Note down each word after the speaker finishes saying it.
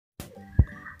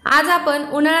आज आपण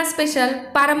उन्हाळा स्पेशल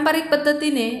पारंपरिक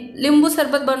पद्धतीने लिंबू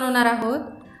सरबत बनवणार आहोत।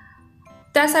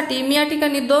 त्यासाठी मी या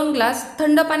ठिकाणी 2 ग्लास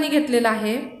थंड पाणी घेतलेले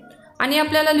आहे आणि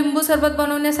आपल्याला लिंबू सरबत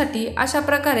बनवण्यासाठी अशा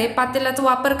प्रकारे पातेल्याचा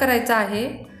वापर करायचा आहे।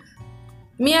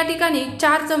 मी या ठिकाणी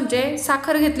 4 चमचे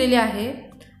साखर घेतलेली आहे।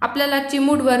 आपल्याला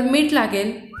चिमूटभर मीठ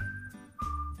लागेल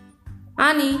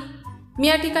आणि मी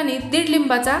या ठिकाणी 1.5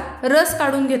 लिंबाचा रस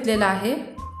काढून घेतलेला आहे।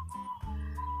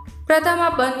 प्रथम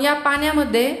आपण या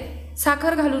पाण्यामध्ये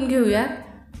साखर घालून घेऊया।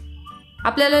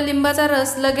 आपल्याला लिंबाचा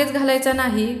रस लगेच घालायचा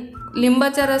नाही,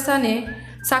 लिंबाच्या रसाने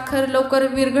साखर लवकर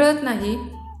विरघळत नाही।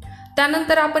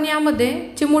 त्यानंतर आपण यामध्ये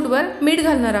चिमूटभर मीठ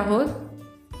घालणार आहोत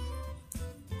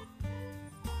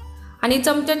आणि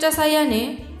चमच्याच्या साहाय्याने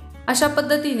अशा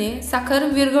पद्धतीने साखर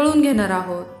विरघळून घेणार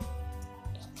आहोत।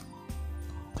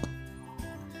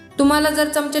 तुम्हाला जर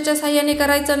चमच्याच्या साहाय्याने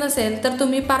करायचं नसेल तर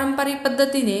तुम्ही पारंपरिक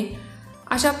पद्धतीने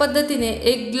अशा पद्धतीने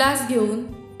 1 ग्लास घेऊन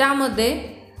त्यामध्ये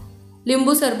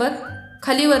लिंबू सरबत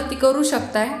खाली वरती करू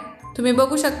शकताय। तुम्ही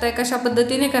बघू शकताय कशा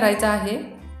पद्धतीने करायचं आहे।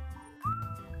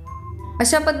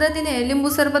 अशा पद्धतीने लिंबू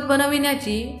सरबत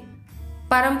बनविण्याची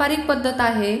पारंपरिक पद्धत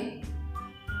आहे।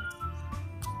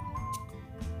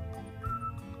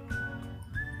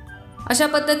 अशा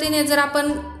पद्धतीने जर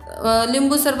आपण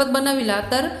लिंबू सरबत बनविला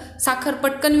तर साखर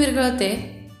पटकन विरघळते।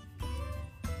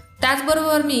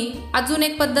 त्याचबरोबर मी अजून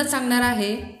एक पद्धत सांगणार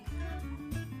आहे।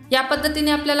 या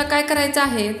पद्धतीने आपल्याला काय करायचं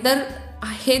आहे तर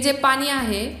हे जे पाणी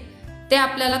आहे ते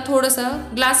आपल्याला थोडंसं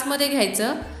ग्लासमध्ये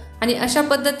घ्यायचं आणि अशा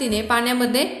पद्धतीने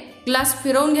पाण्यामध्ये ग्लास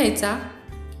फिरवून घ्यायचा।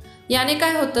 याने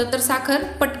काय होतं तर साखर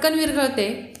पटकन विरघळते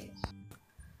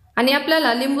आणि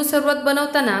आपल्याला लिंबू सरबत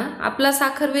बनवताना आपला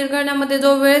साखर विरघळण्यामध्ये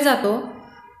जो वेळ जातो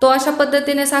तो अशा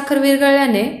पद्धतीने साखर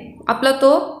विरघळल्याने आपला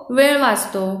तो वेळ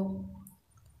वाचतो।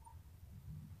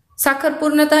 साखर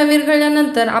पूर्णतः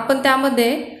विरघळल्यानंतर आपण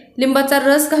त्यामध्ये लिंबाचा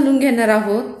रस घालून घेणार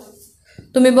आहोत।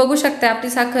 तुम्ही बघू शकता आपली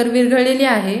साखर विरघळलेली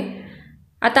आहे।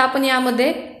 आता आपण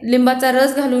यामध्ये लिंबाचा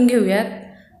रस घालून घेऊयात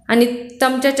आणि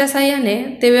चमच्याच्या साहाय्याने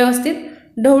ते व्यवस्थित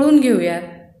ढवळून घेऊयात।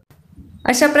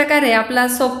 अशा प्रकारे आपला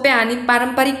सोप्या आणि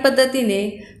पारंपरिक पद्धतीने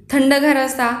थंडगार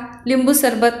असा लिंबू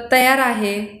सरबत तयार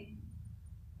आहे।